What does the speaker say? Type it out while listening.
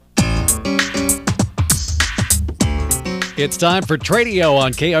It's time for Tradio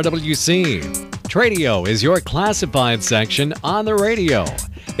on KRWC. Tradio is your classified section on the radio.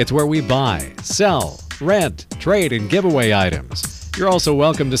 It's where we buy, sell, rent, trade, and give away items. You're also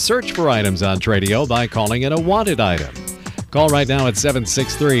welcome to search for items on Tradio by calling it a wanted item. Call right now at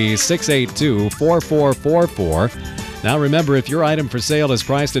 763-682-4444. Now remember, if your item for sale is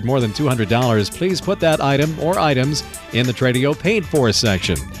priced at more than $200, please put that item or items in the Tradio Paid For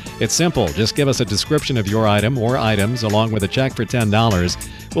section. It's simple. Just give us a description of your item or items along with a check for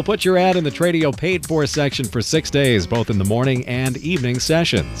 $10. We'll put your ad in the Tradio Paid For section for 6 days, both in the morning and evening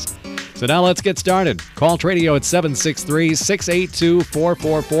sessions. So now let's get started. Call Tradio at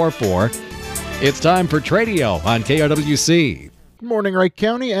 763-682-4444. It's time for Tradio on KRWC. Good morning, Wright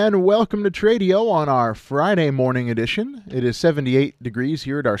County, and welcome to Tradio on our Friday morning edition. It is 78 degrees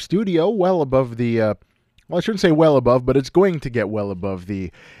here at our studio, well above the, well, I shouldn't say well above, but it's going to get well above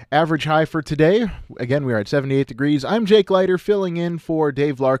the average high for today. Again, we are at 78 degrees. I'm Jake Leiter, filling in for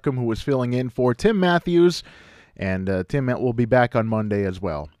Dave Larkham, who was filling in for Tim Matthews, and Tim will be back on Monday as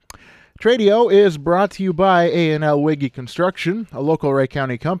well. Tradio is brought to you by A&L Wiggy Construction, a local Wright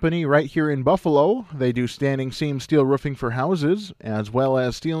County company right here in Buffalo. They do standing seam steel roofing for houses, as well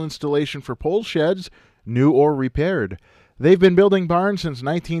as steel installation for pole sheds, new or repaired. They've been building barns since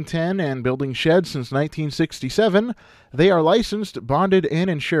 1910 and building sheds since 1967. They are licensed, bonded, and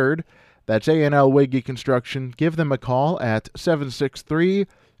insured. That's A&L Wiggy Construction. Give them a call at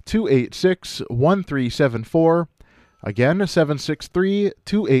 763-286-1374. Again,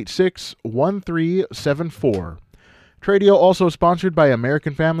 763-286-1374. Tradio also sponsored by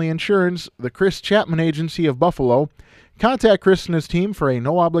American Family Insurance, the Chris Chapman Agency of Buffalo. Contact Chris and his team for a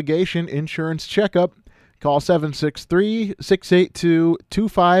no-obligation insurance checkup. Call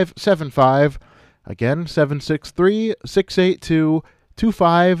 763-682-2575. Again,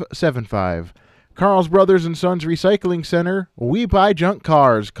 763-682-2575. Carl's Brothers and Sons Recycling Center. We buy junk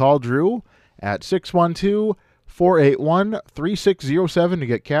cars. Call Drew at 612-481-3607 to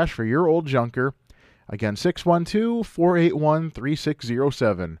get cash for your old junker. Again,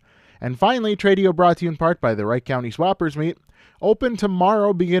 612-481-3607. And finally, Tradio brought to you in part by the Wright County Swappers Meet. Open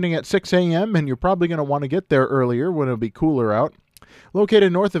tomorrow beginning at 6 a.m., and you're probably going to want to get there earlier when it'll be cooler out.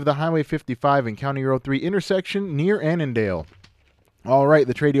 Located north of the Highway 55 and County Road 3 intersection near Annandale. All right,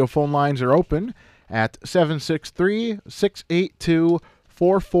 the Tradio phone lines are open at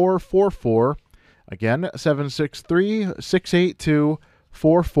 763-682-4444. Again,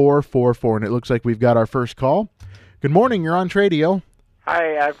 763-682-4444. And it looks like we've got our first call. Good morning, you're on Tradio.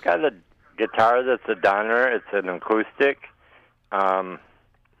 Hi, I've got a guitar that's a Donner. It's an acoustic.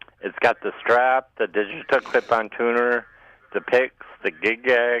 It's got the strap, the digital clip-on tuner, the picks, the gig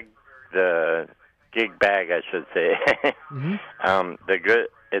bag, I should say. Mm-hmm.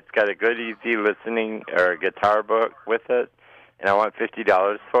 It's got a good, easy listening or guitar book with it, and I want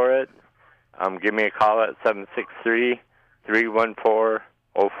 $50 for it. Give me a call at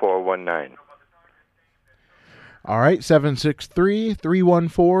 763-314-0419. All right,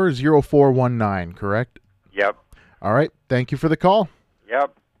 763-314-0419, correct? Yep. All right, thank you for the call.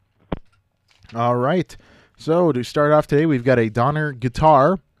 Yep. All right, so to start off today, we've got a Donner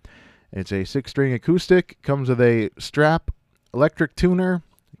guitar. It's a 6-string acoustic, comes with a strap, electric tuner,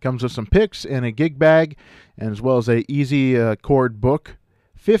 comes with some picks and a gig bag, and as well as a easy chord book.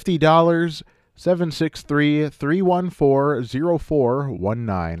 $50,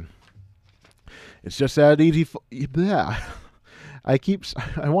 763-314-0419. It's just that easy. I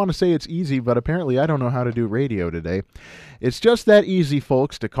want to say it's easy, but apparently I don't know how to do radio today. It's just that easy,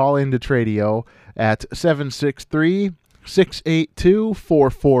 folks, to call into Tradio at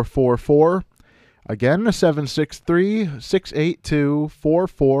 763-682-4444. Again,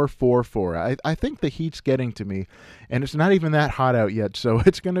 763-682-4444. I think the heat's getting to me, and it's not even that hot out yet, so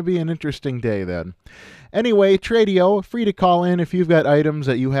it's going to be an interesting day then. Anyway, Tradio, free to call in if you've got items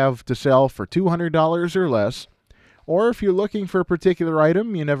that you have to sell for $200 or less. Or if you're looking for a particular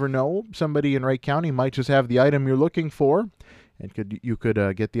item, you never know. Somebody in Wright County might just have the item you're looking for, and you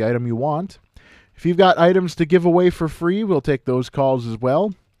could get the item you want. If you've got items to give away for free, we'll take those calls as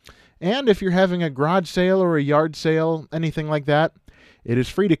well. And if you're having a garage sale or a yard sale, anything like that, it is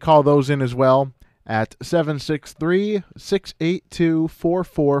free to call those in as well at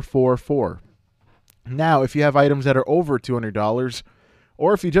 763-682-4444. Now, if you have items that are over $200,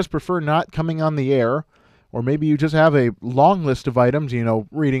 or if you just prefer not coming on the air, or maybe you just have a long list of items,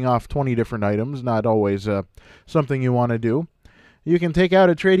 reading off 20 different items, not always something you want to do, you can take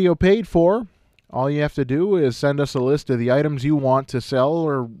out a Tradio Paid For. All you have to do is send us a list of the items you want to sell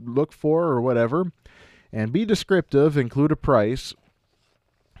or look for or whatever, and be descriptive, include a price.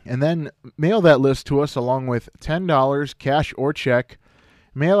 and then mail that list to us along with $10 cash or check.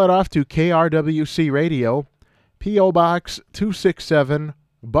 Mail it off to KRWC Radio, P.O. Box 267,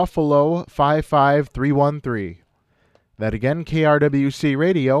 Buffalo 55313. That again, KRWC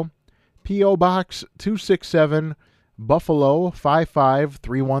Radio, P.O. Box 267, Buffalo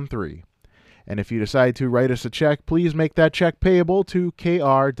 55313. And if you decide to write us a check, please make that check payable to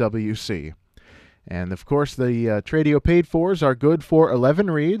KRWC. And, of course, the Tradio paid-fors are good for 11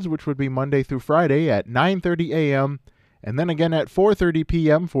 reads, which would be Monday through Friday at 9:30 a.m., and then again at 4:30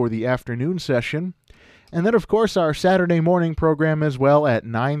 p.m. for the afternoon session. And then, of course, our Saturday morning program as well at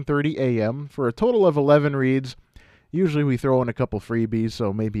 9:30 a.m. for a total of 11 reads. Usually we throw in a couple freebies,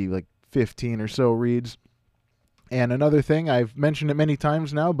 so maybe like 15 or so reads. And another thing, I've mentioned it many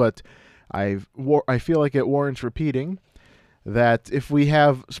times now, but I feel like it warrants repeating, that if we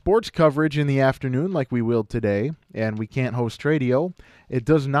have sports coverage in the afternoon like we will today, and we can't host Tradio, it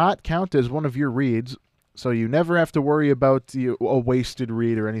does not count as one of your reads, so you never have to worry about a wasted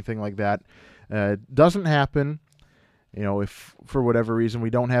read or anything like that. It doesn't happen. You know, if for whatever reason we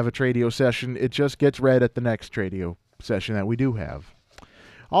don't have a Tradio session, it just gets read at the next Tradio session that we do have.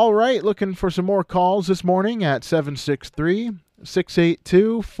 All right, looking for some more calls this morning at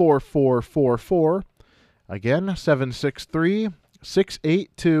 763-682-4444. Again,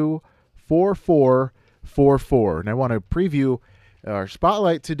 763-682-4444. And I want to preview our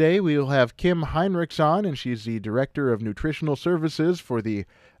spotlight today. We will have Kim Heinrichs on, and she's the Director of Nutritional Services for the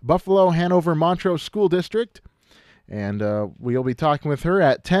Buffalo Hanover Montrose School District. And we'll be talking with her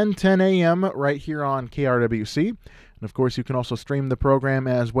at 10 a.m. right here on KRWC. And, of course, you can also stream the program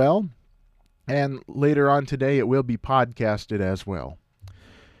as well. And later on today, it will be podcasted as well.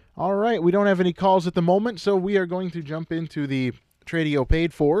 All right, we don't have any calls at the moment, so we are going to jump into the Tradio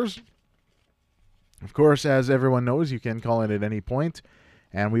paid-fors. Of course, as everyone knows, you can call in at any point,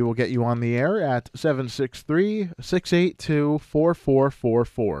 and we will get you on the air at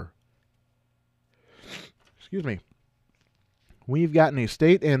 763-682-4444. Excuse me. We've got an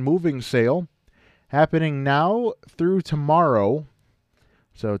estate and moving sale happening now through tomorrow.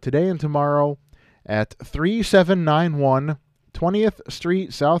 So today and tomorrow at 3791 20th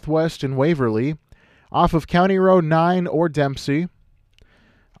Street Southwest in Waverly, off of County Road 9 or Dempsey.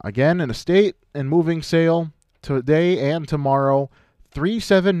 Again, an estate and moving sale today and tomorrow,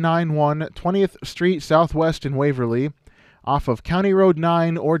 3791 20th Street Southwest in Waverly, off of County Road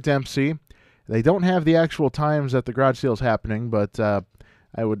 9 or Dempsey. They don't have the actual times that the garage sale is happening, but I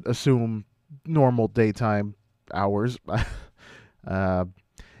would assume normal daytime hours.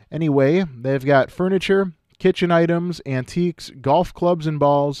 Anyway, they've got furniture, kitchen items, antiques, golf clubs and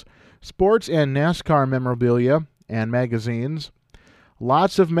balls, sports and NASCAR memorabilia and magazines,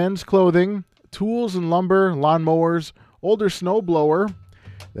 lots of men's clothing, tools and lumber, lawnmowers, older snowblower.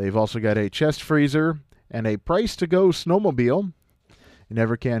 They've also got a chest freezer and a price-to-go snowmobile. You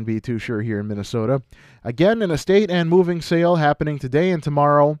never can be too sure here in Minnesota. Again, an estate and moving sale happening today and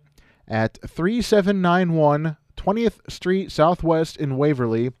tomorrow at 3791 20th Street Southwest in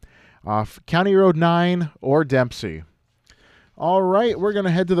Waverly, off County Road 9 or Dempsey. All right, we're going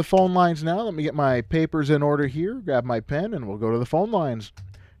to head to the phone lines now. Let me get my papers in order here, grab my pen, and we'll go to the phone lines.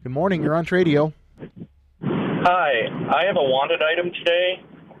 Good morning, you're on Tradio. Hi, I have a wanted item today.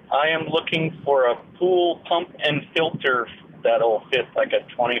 I am looking for a pool pump and filter that'll fit like a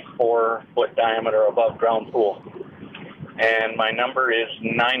 24-foot diameter above ground pool. And my number is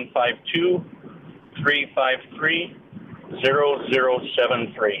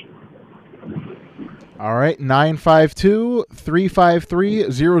 952-353-0073. All right,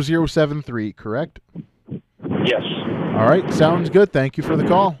 952-353-0073, correct? Yes. All right, sounds good. Thank you for the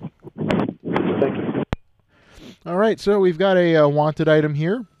call. Thank you. All right, so we've got a wanted item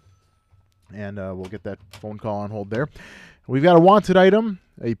here, and we'll get that phone call on hold there. We've got a wanted item,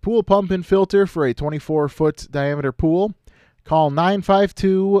 a pool pump and filter for a 24-foot diameter pool. Call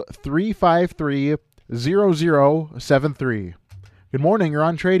 952-353-0073. Good morning, you're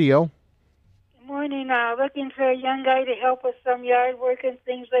on Tradio. Good morning. Looking for a young guy to help with some yard work and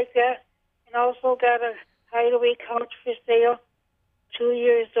things like that. And also got a hideaway couch for sale, 2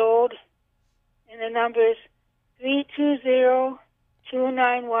 years old. And the number is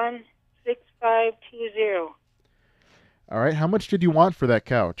 320-291-6520. All right, how much did you want for that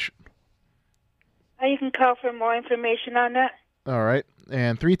couch? You can call for more information on that. All right,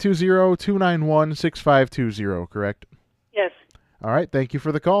 and 320-291-6520, correct? Yes. All right, thank you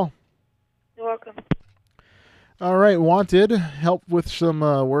for the call. You're welcome. All right, wanted help with some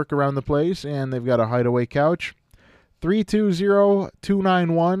work around the place, and they've got a hideaway couch.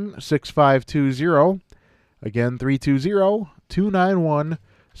 320-291-6520. Again, 320-291-6520.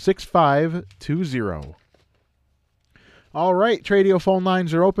 6520. All right, Tradio phone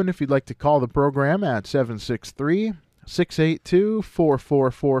lines are open if you'd like to call the program at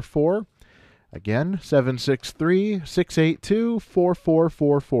 763-682-4444. Again,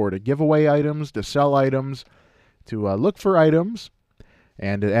 763-682-4444 to give away items, to sell items, to look for items,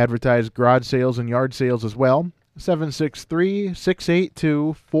 and to advertise garage sales and yard sales as well.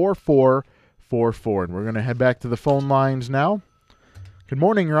 763-682-4444. And we're going to head back to the phone lines now. Good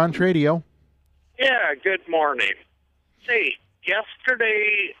morning. You're on Tradio. Yeah, good morning. Say,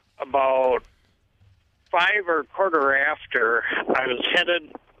 yesterday about 5 or quarter after, I was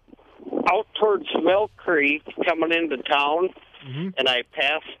headed out towards Mill Creek coming into town, and I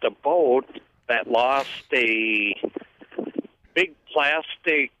passed a boat that lost a big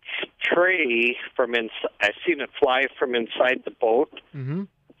plastic tray from inside. I seen it fly from inside the boat.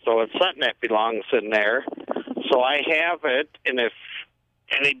 So it's something that belongs in there. So I have it, and if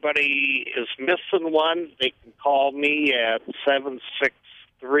anybody is missing one, they can call me at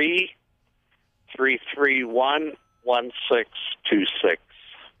 763-331-1626.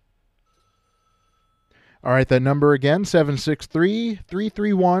 All right, that number again,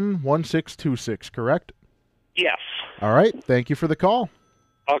 763-331-1626, correct? Yes. All right, thank you for the call.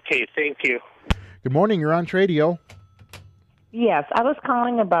 Okay, thank you. Good morning, you're on Tradio. Yes, I was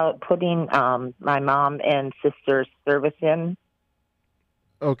calling about putting my mom and sister's service in.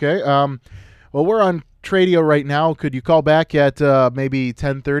 Okay, well, we're on Tradio right now. Could you call back at maybe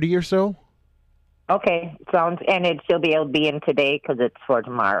 10:30 or so? Okay, sounds, and she'll be able to be in today because it's for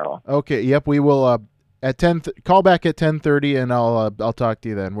tomorrow. Okay, yep, we will at 10. Call back at 10:30, and I'll talk to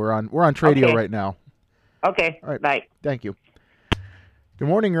you then. We're on Tradio Okay. right now. Okay, All right, bye. Thank you. Good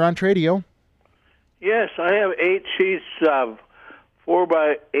morning, you're on Tradio. Yes, I have 8 sheets of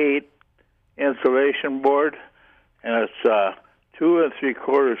 4x8 insulation board, and it's 2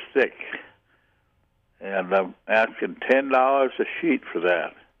 3/4 thick. And I'm asking $10 a sheet for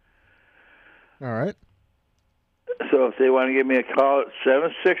that. All right. So if they want to give me a call at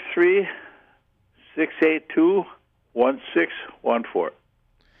 763-682-1614.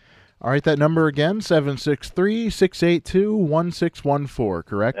 All right, that number again, 763-682-1614,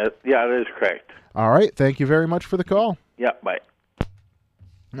 correct? Yeah, that is correct. All right, thank you very much for the call. Yeah, bye.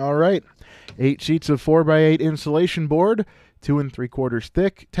 All right, 8 sheets of 4x8 insulation board, 2 3/4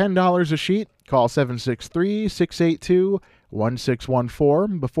 thick, $10 a sheet. Call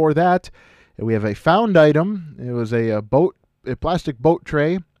 763-682-1614. Before that, we have a found item. It was a plastic boat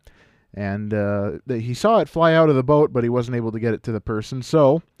tray, and he saw it fly out of the boat, but he wasn't able to get it to the person.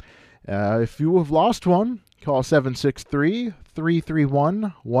 So if you have lost one, call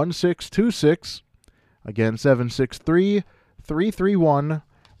 763-331-1626. Again,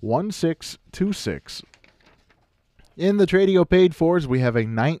 763-331-1626. In the Tradio paid fors, we have a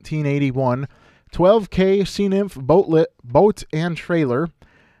 1981 12K Sea Nymph boat and trailer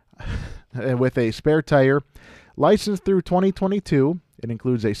with a spare tire, licensed through 2022. It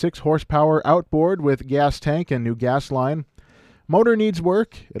includes a 6-horsepower outboard with gas tank and new gas line. Motor needs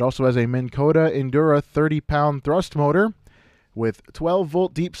work. It also has a Minn Kota Endura 30-pound thrust motor with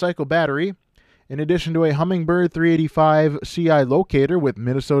 12-volt deep cycle battery, in addition to a Humminbird 385 CI locator with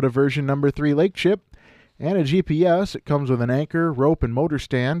Minnesota version number 3 lake chip, and a GPS. It comes with an anchor, rope, and motor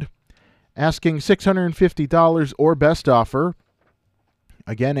stand. Asking $650 or best offer.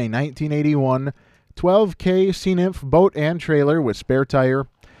 Again, a 1981 12K Sea Nymph boat and trailer with spare tire.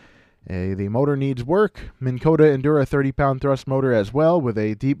 The motor needs work. Minn Kota Endura 30-pound thrust motor as well with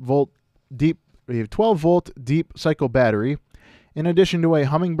a 12-volt deep cycle battery. In addition to a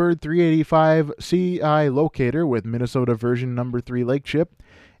Humminbird 385 CI locator with Minnesota version number 3 lake chip,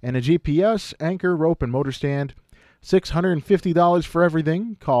 and a GPS, anchor, rope, and motor stand. $650 for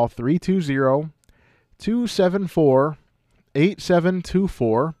everything. Call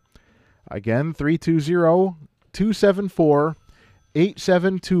 320-274-8724. Again,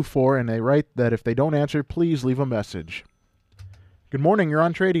 320-274-8724. And they write that if they don't answer, please leave a message. Good morning. You're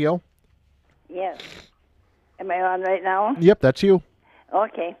on Tradio. Yes. Am I on right now? Yep, that's you.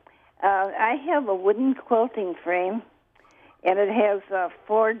 Okay. I have a wooden quilting frame, and it has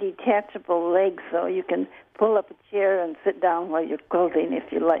 4 detachable legs, so you can pull up a chair and sit down while you're quilting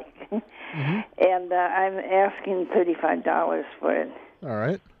if you like. And I'm asking $35 for it. All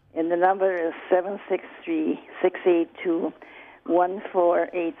right. And the number is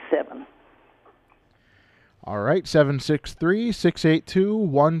 763-682-1487. All right,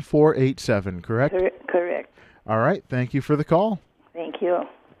 763-682-1487, correct? Correct. All right, thank you for the call. Thank you.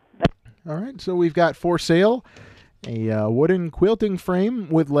 All right, so we've got for sale a wooden quilting frame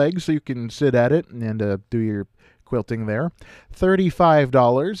with legs so you can sit at it and do your quilting there.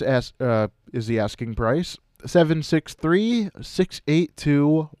 $35 is the asking price.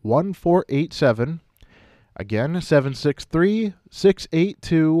 763-682-1487. Again,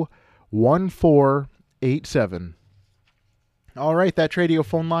 763-682-1487. All right, that Tradio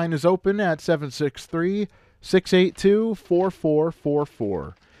phone line is open at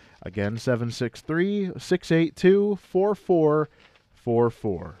 763-682-4444. Again,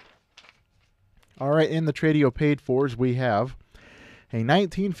 763-682-4444. All right, in the Tradio paid fors, we have a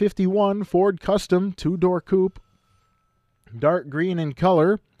 1951 Ford Custom two-door coupe, dark green in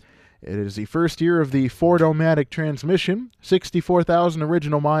color. It is the first year of the Ford-O-Matic transmission, 64,000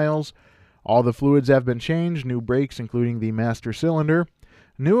 original miles. All the fluids have been changed, new brakes including the master cylinder,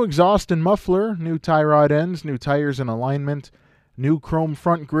 new exhaust and muffler, new tie rod ends, new tires and alignment, new chrome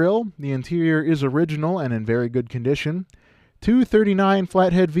front grille. The interior is original and in very good condition. 239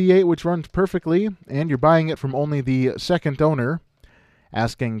 flathead V8 which runs perfectly, and you're buying it from only the second owner.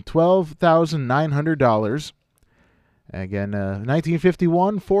 Asking $12,900. Again,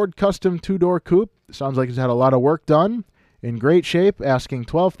 1951 Ford Custom two-door coupe. Sounds like it's had a lot of work done. In great shape, asking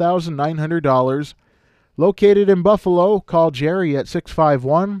 $12,900. Located in Buffalo, call Jerry at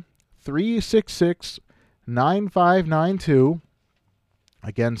 651-366-9592.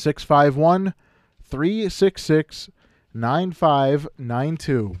 Again,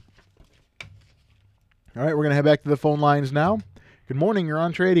 651-366-9592. All right, we're going to head back to the phone lines now. Good morning, you're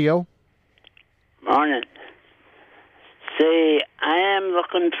on Tradio. Morning. Say, I am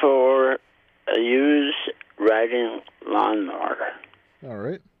looking for a used riding lawnmower. All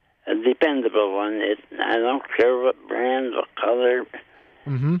right. A dependable one. I don't care what brand, what color.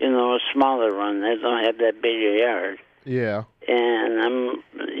 Mm-hmm. You know, a smaller one. I don't have that big a yard. Yeah. And I'm,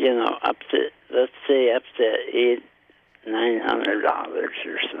 up to, let's say, up to $900 or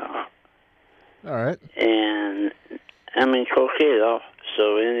so. All right. And I'm in Coquito,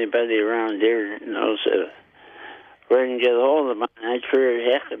 so anybody around here knows where I can get a hold of mine. I'd sure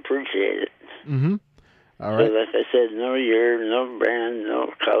heck appreciate it. Mm-hmm. All right. So like I said, no year, no brand,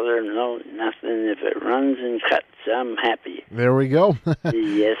 no color, no nothing. If it runs and cuts, I'm happy. There we go.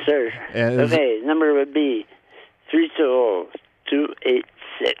 Yes, sir. Okay, number would be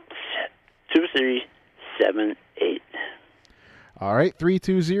 320-286-2378. All right,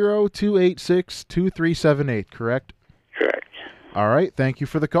 320-286-2378, correct? Correct. All right, thank you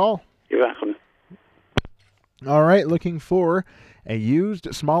for the call. You're welcome. All right, looking for a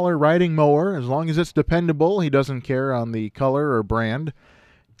used, smaller riding mower. As long as it's dependable, he doesn't care on the color or brand.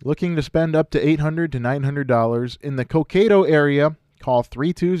 Looking to spend up to $800 to $900. In the Coquito area, call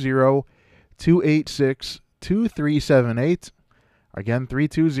 320-286-2378. Again,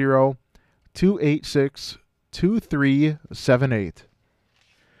 320-286-2378.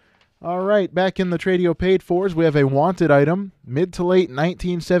 All right, back in the Tradio paid fors, we have a wanted item. Mid to late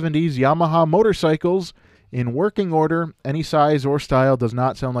 1970s Yamaha motorcycles in working order. Any size or style, does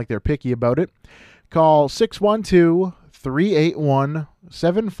not sound like they're picky about it. Call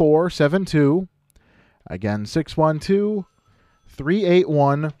 612-381-7472. Again,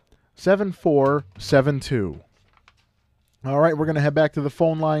 612-381-7472. All right, we're going to head back to the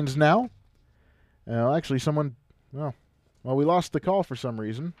phone lines now. Actually, we lost the call for some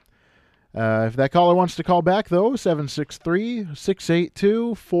reason. If that caller wants to call back, though,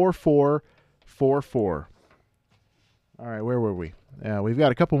 763-682-4444. All right, where were we? We've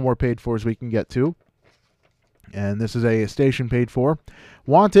got a couple more paid fors we can get to. And this is a station paid for.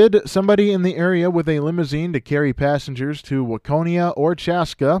 Wanted, somebody in the area with a limousine to carry passengers to Waconia or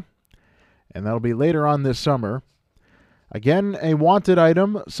Chaska. And that'll be later on this summer. Again, a wanted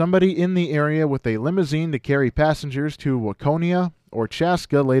item, somebody in the area with a limousine to carry passengers to Waconia or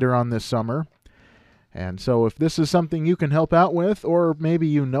Chaska later on this summer. And so if this is something you can help out with, or maybe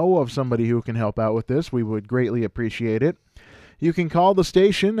you know of somebody who can help out with this, we would greatly appreciate it. You can call the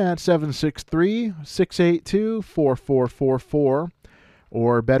station at 763-682-4444,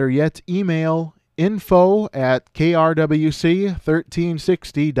 or better yet, email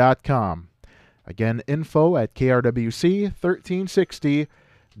info@krwc1360.com. Again,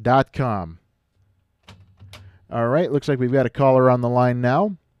 info@krwc1360.com. All right, looks like we've got a caller on the line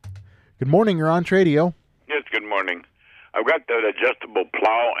now. Good morning, you're on Tradio. Yes, good morning. I've got that adjustable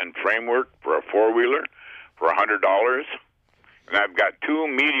plow and framework for a four-wheeler for $100. And I've got two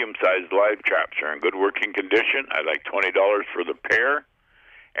medium-sized live traps. They're in good working condition. I'd like $20 for the pair.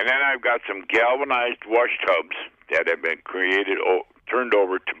 And then I've got some galvanized wash tubs that have been turned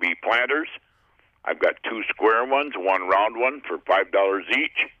over to be planters. I've got two square ones, one round one for $5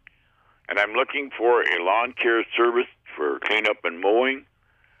 each. And I'm looking for a lawn care service for cleanup and mowing.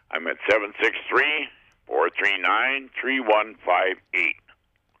 I'm at 439-3158.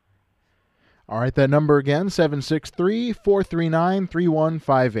 All right, that number again,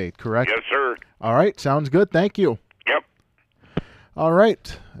 763-439-3158, correct? Yes, sir. All right, sounds good. Thank you. Yep. All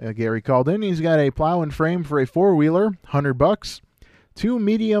right, Gary called in. He's got a plow and frame for a four-wheeler, $100. 2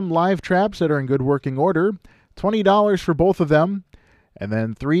 medium live traps that are in good working order, $20 for both of them. And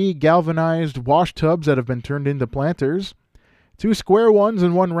then 3 galvanized wash tubs that have been turned into planters. 2 square ones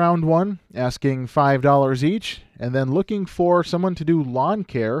and 1 round one, asking $5 each. And then looking for someone to do lawn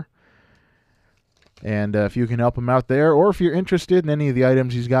care. And if you can help him out there, or if you're interested in any of the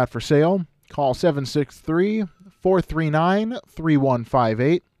items he's got for sale, call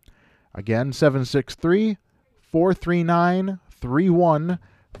 763-439-3158. Again,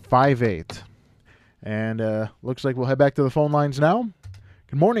 763-439-3158. And looks like we'll head back to the phone lines now.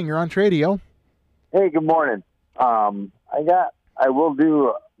 Good morning, you're on Tradio. Hey, good morning. I will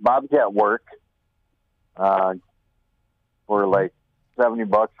do Bobcat work for like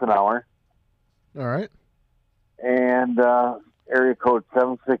 $70 an hour. All right. And area code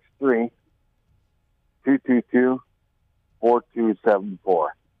 763-222-4274.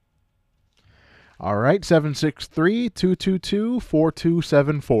 All right,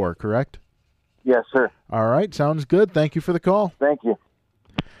 763-222-4274, correct? Yes, sir. All right, sounds good. Thank you for the call. Thank you.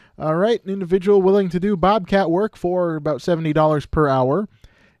 All right, an individual willing to do Bobcat work for about $70 per hour.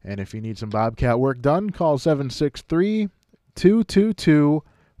 And if you need some Bobcat work done, call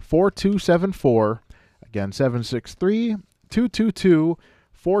 763-222-4274. Again,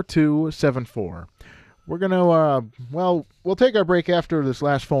 763-222-4274. We're going to, we'll take our break after this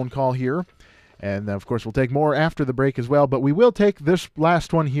last phone call here. And, of course, we'll take more after the break as well. But we will take this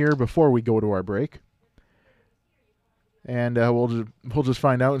last one here before we go to our break. And we'll just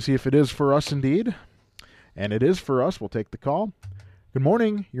find out and see if it is for us indeed. And it is for us. We'll take the call. Good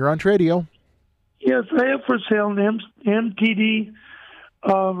morning. You're on Tradio. Yes, I have for sale an MTD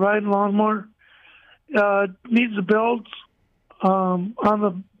riding lawnmower. Needs the belts on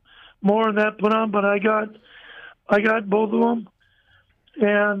the mower that put on, but I got both of them.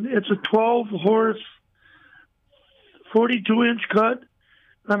 And it's a 12-horse, 42-inch cut.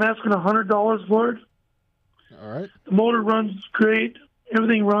 I'm asking $100 for it. All right. The motor runs great.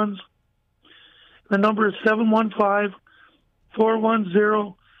 Everything runs. The number is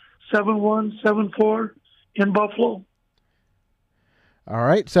 715-410-7174 in Buffalo. All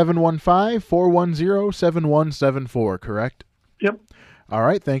right, 715-410-7174, correct? Yep. All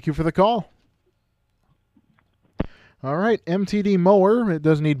right, thank you for the call. All right, MTD mower. It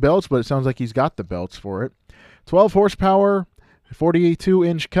does need belts, but it sounds like he's got the belts for it. 12 horsepower,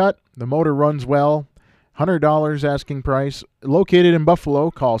 42-inch cut. The motor runs well. $100 asking price. Located in Buffalo,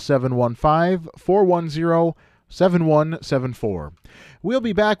 call 715-410-7174. We'll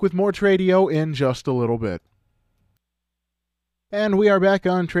be back with more Tradio in just a little bit. And we are back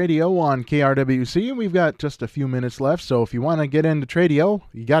on Tradio on KRWC. We've got just a few minutes left, so if you want to get into Tradio,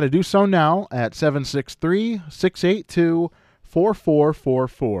 you got to do so now at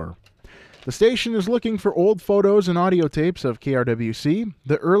 763-682-4444. The station is looking for old photos and audio tapes of KRWC.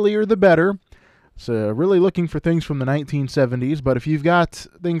 The earlier, the better. It's really looking for things from the 1970s, but if you've got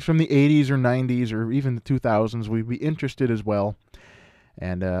things from the 80s or 90s or even the 2000s, we'd be interested as well.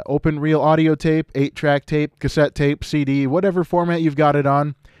 And open reel audio tape, 8-track tape, cassette tape, CD, whatever format you've got it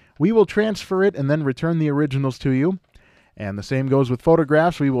on, we will transfer it and then return the originals to you. And the same goes with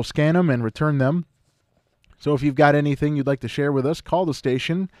photographs. We will scan them and return them. So if you've got anything you'd like to share with us, call the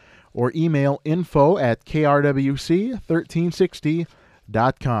station or email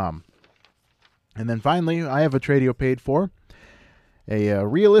info@krwc1360.com. And then finally, I have a Tradio paid for. A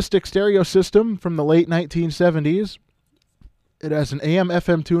realistic stereo system from the late 1970s. It has an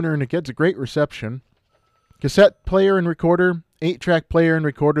AM/FM tuner, and it gets a great reception. Cassette player and recorder, 8-track player and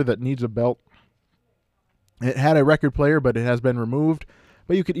recorder that needs a belt. It had a record player, but it has been removed,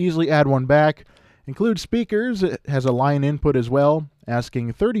 but you could easily add one back. Includes speakers. It has a line input as well,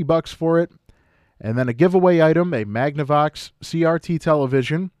 asking $30 for it. And then a giveaway item, a Magnavox CRT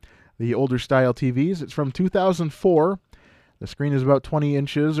television, the older style TVs. It's from 2004. The screen is about 20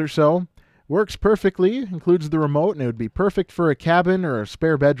 inches or so. Works perfectly, includes the remote, and it would be perfect for a cabin or a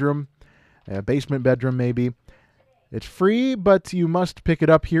spare bedroom, a basement bedroom maybe. It's free, but you must pick it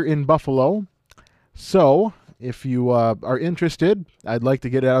up here in Buffalo. So, if you are interested, I'd like to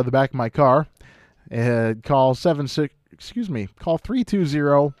get it out of the back of my car. Call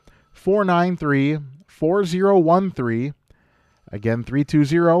 320-493-4013. Again,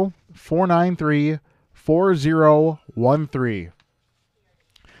 320-493-4013.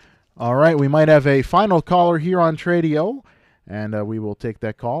 All right, we might have a final caller here on Tradio, and we will take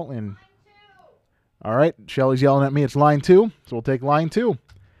that call in All right, Shelly's yelling at me. It's line 2, so we'll take line 2.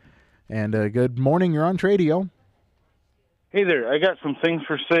 And good morning. You're on Tradio. Hey there. I got some things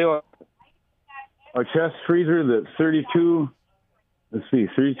for sale. A chest freezer that's 32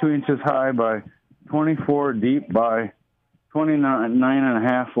 inches high by 24 deep by 29 and a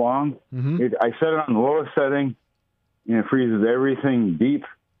half long. Mm-hmm. I set it on the lowest setting, and it freezes everything deep.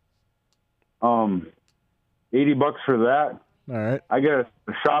 $80 for that. All right. I got a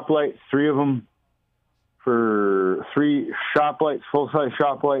shop light, 3 of them for 3 shop lights, full-size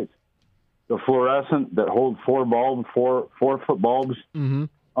shop lights. The fluorescent that hold 4 bulbs, 4-foot bulbs. Mm-hmm.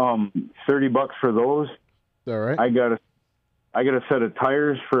 $30 for those. All right. I got a set of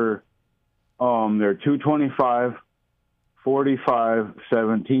tires for they're 225, 45,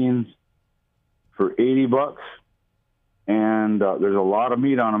 17s for $80, and there's a lot of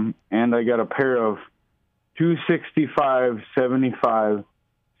meat on them. And I got a pair of 265, 75,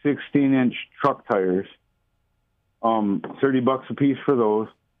 16-inch truck tires, $30 a piece for those.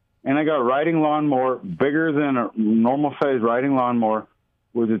 And I got a riding lawnmower, bigger than a normal-sized riding lawnmower,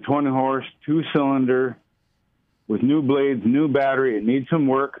 with a 20-horse, 2-cylinder, with new blades, new battery. It needs some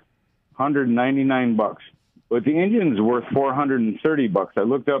work, $199. But the engine's worth $430. I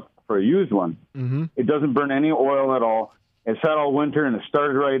looked up for a used one. Mm-hmm. It doesn't burn any oil at all. It sat all winter, and it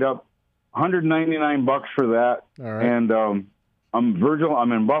started right up. $199 for that. All right. And I'm Virgil.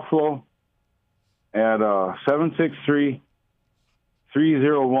 I'm in Buffalo at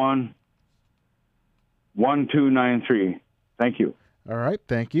 763-301-1293. Thank you. All right.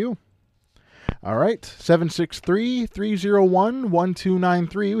 Thank you. All right.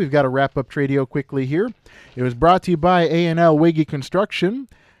 763-301-1293. We've got to wrap up Tradio quickly here. It was brought to you by A&L Wiggy Construction,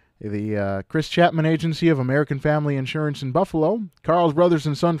 the Chris Chapman Agency of American Family Insurance in Buffalo, Carl's Brothers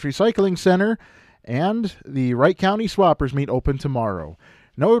 & Sons Recycling Center, and the Wright County Swappers meet open tomorrow.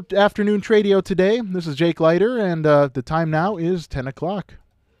 No afternoon Tradio today. This is Jake Leiter, and the time now is 10 o'clock.